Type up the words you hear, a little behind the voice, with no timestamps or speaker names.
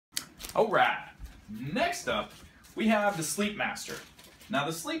All right, next up, we have the Sleepmaster. Now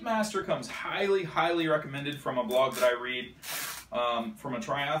the Sleepmaster comes highly, highly recommended from a blog that I read, from a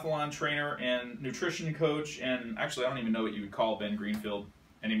triathlon trainer and nutrition coach, and actually I don't even know what you would call Ben Greenfield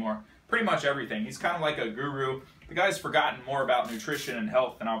anymore. Pretty much everything. He's kind of like a guru. The guy's forgotten more about nutrition and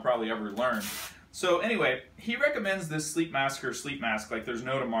health than I'll probably ever learn. So anyway, he recommends this Sleepmaster Sleep Mask like there's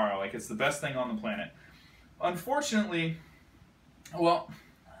no tomorrow, like it's the best thing on the planet. Unfortunately, well,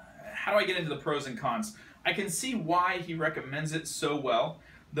 how do I get into the pros and cons? I can see why he recommends it so well.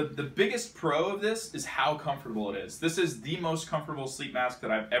 The biggest pro of this is how comfortable it is. This is the most comfortable sleep mask that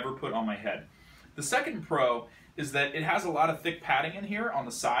I've ever put on my head. The second pro is that it has a lot of thick padding in here on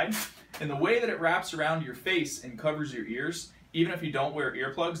the side, and the way that it wraps around your face and covers your ears, even if you don't wear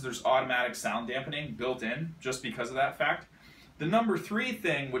earplugs, there's automatic sound dampening built in just because of that fact. The number 3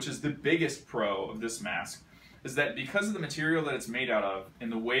 thing, which is the biggest pro of this mask, is that because of the material that it's made out of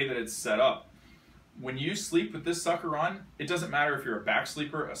and the way that it's set up, when you sleep with this sucker on, it doesn't matter if you're a back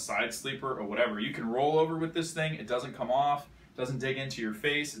sleeper, a side sleeper, or whatever. You can roll over with this thing. It doesn't come off, doesn't dig into your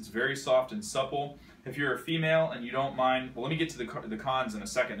face. It's very soft and supple. If you're a female and you don't mind, well, let me get to the cons in a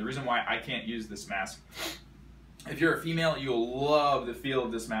second. The reason why I can't use this mask. If you're a female, you'll love the feel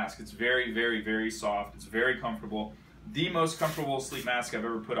of this mask. It's very, very, very soft. It's very comfortable. The most comfortable sleep mask I've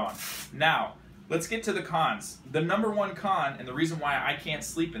ever put on. Now, let's get to the cons. The number 1 con, and the reason why I can't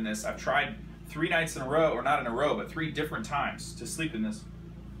sleep in this, I've tried 3 nights in a row, or not in a row, but 3 different times to sleep in this.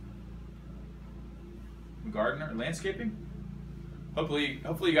 Gardener, landscaping? Hopefully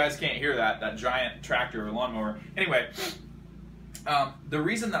you guys can't hear that giant tractor or lawnmower. Anyway, the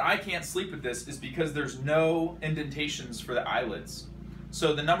reason that I can't sleep with this is because there's no indentations for the eyelids.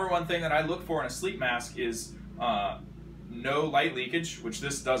 So the number 1 thing that I look for in a sleep mask is no light leakage, which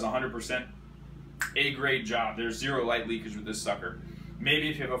this does 100%. A-grade job. There's 0 light leakage with this sucker. Maybe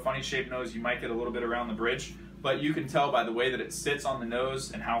if you have a funny shaped nose, you might get a little bit around the bridge, but you can tell by the way that it sits on the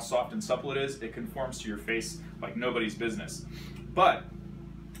nose and how soft and supple it is, it conforms to your face like nobody's business. But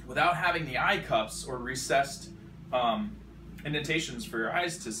without having the eye cups or recessed indentations for your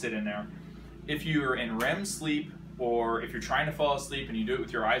eyes to sit in there, if you're in REM sleep or if you're trying to fall asleep and you do it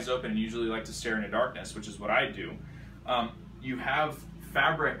with your eyes open and usually like to stare into darkness, which is what I do, you have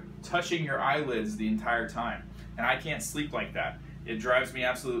fabric touching your eyelids the entire time. And I can't sleep like that. It drives me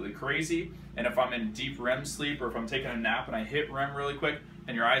absolutely crazy. And if I'm in deep REM sleep or if I'm taking a nap and I hit REM really quick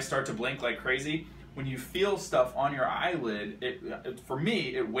and your eyes start to blink like crazy, when you feel stuff on your eyelid, for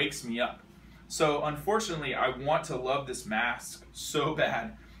me, it wakes me up. So unfortunately, I want to love this mask so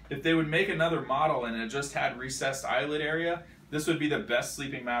bad. If they would make another model and it just had recessed eyelid area, this would be the best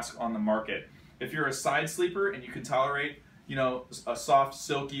sleeping mask on the market. If you're a side sleeper and you can tolerate, you know, a soft,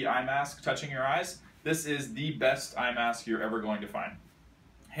 silky eye mask touching your eyes, this is the best eye mask you're ever going to find,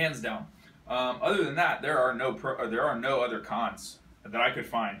 hands down. Other than that, there are no other cons that I could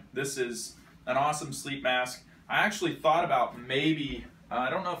find. This is an awesome sleep mask. I actually thought about maybe, I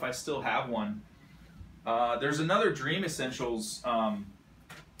don't know if I still have one. There's another Dream Essentials,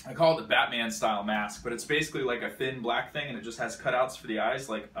 I call it the Batman style mask, but it's basically like a thin black thing and it just has cutouts for the eyes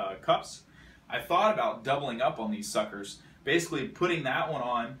like cups. I thought about doubling up on these suckers, basically putting that one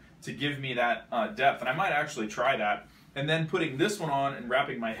on to give me that depth, and I might actually try that, and then putting this one on and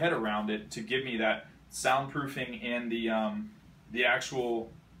wrapping my head around it to give me that soundproofing and the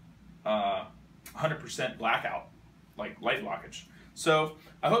actual 100% blackout, like light blockage. So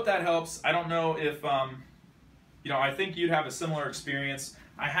I hope that helps. I don't know if, you know, I think you'd have a similar experience.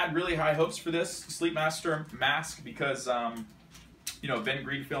 I had really high hopes for this Sleepmaster mask because, you know, Ben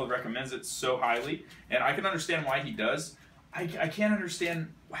Greenfield recommends it so highly, and I can understand why he does. I can't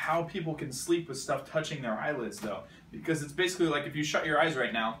understand how people can sleep with stuff touching their eyelids though, because it's basically like if you shut your eyes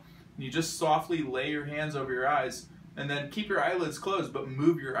right now and you just softly lay your hands over your eyes and then keep your eyelids closed but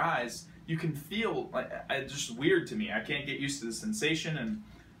move your eyes, you can feel, like, it's just weird to me. I can't get used to the sensation and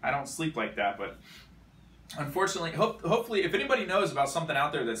I don't sleep like that. But unfortunately, hopefully if anybody knows about something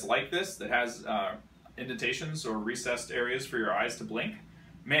out there that's like this, that has indentations or recessed areas for your eyes to blink,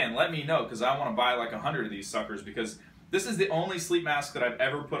 man, let me know, because I want to buy like 100 of these suckers, because this is the only sleep mask that I've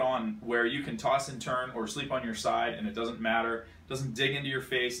ever put on where you can toss and turn or sleep on your side and it doesn't matter. It doesn't dig into your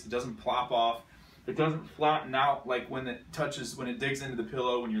face. It doesn't plop off. It doesn't flatten out like when it digs into the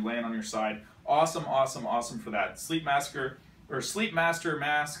pillow when you're laying on your side. Awesome, awesome, awesome for that. Sleepmaster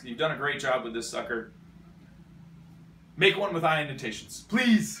mask. You've done a great job with this sucker. Make one with eye indentations,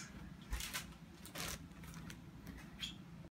 please.